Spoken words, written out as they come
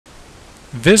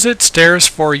Visit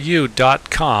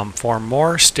stairs4u.com for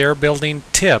more stair building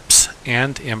tips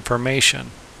and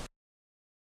information.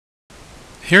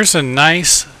 Here's a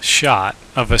nice shot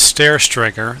of a stair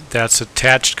stringer that's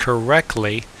attached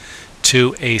correctly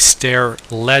to a stair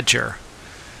ledger.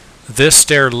 This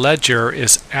stair ledger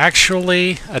is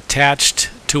actually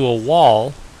attached to a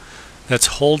wall that's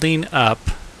holding up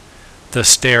the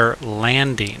stair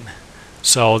landing.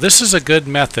 So this is a good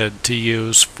method to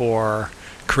use for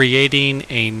creating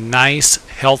a nice,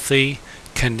 healthy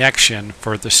connection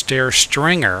for the stair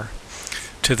stringer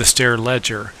to the stair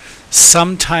ledger.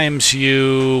 Sometimes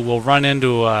you will run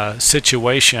into a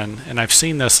situation, and I've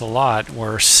seen this a lot,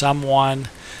 where someone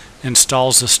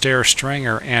installs a stair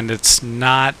stringer and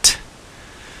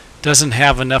doesn't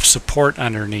have enough support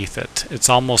underneath it. It's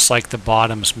almost like the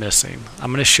bottom's missing.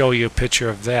 I'm going to show you a picture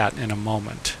of that in a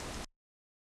moment.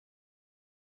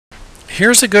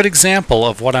 Here's a good example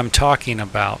of what I'm talking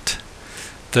about.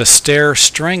 The stair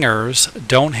stringers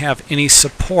don't have any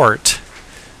support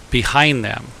behind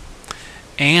them.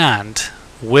 And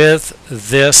with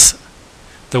this,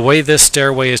 the way this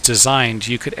stairway is designed,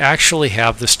 you could actually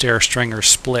have the stair stringer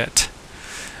split.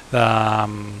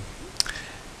 There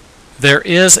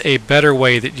is a better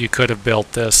way that you could have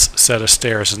built this set of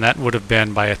stairs, and that would have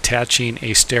been by attaching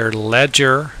a stair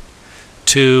ledger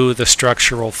to the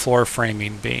structural floor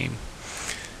framing beam.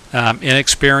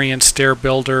 Inexperienced stair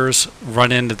builders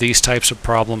run into these types of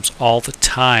problems all the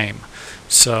time.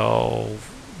 So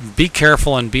be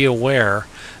careful and be aware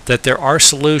that there are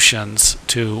solutions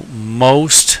to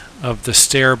most of the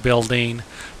stair building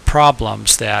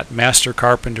problems that master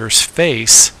carpenters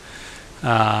face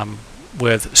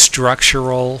with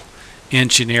structural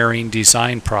engineering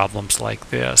design problems like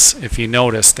this. If you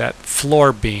notice, that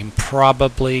floor beam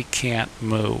probably can't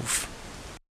move.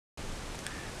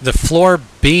 The floor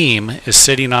beam is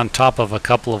sitting on top of a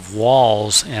couple of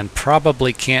walls and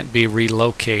probably can't be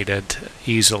relocated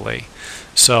easily.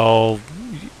 So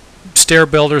stair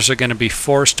builders are going to be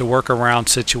forced to work around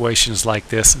situations like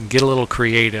this and get a little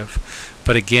creative.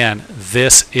 But again,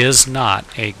 this is not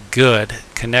a good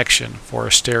connection for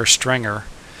a stair stringer,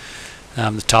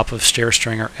 the top of a stair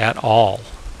stringer at all.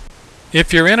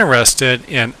 If you're interested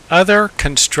in other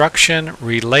construction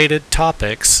related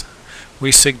topics,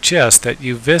 we suggest that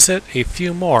you visit a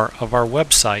few more of our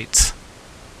websites.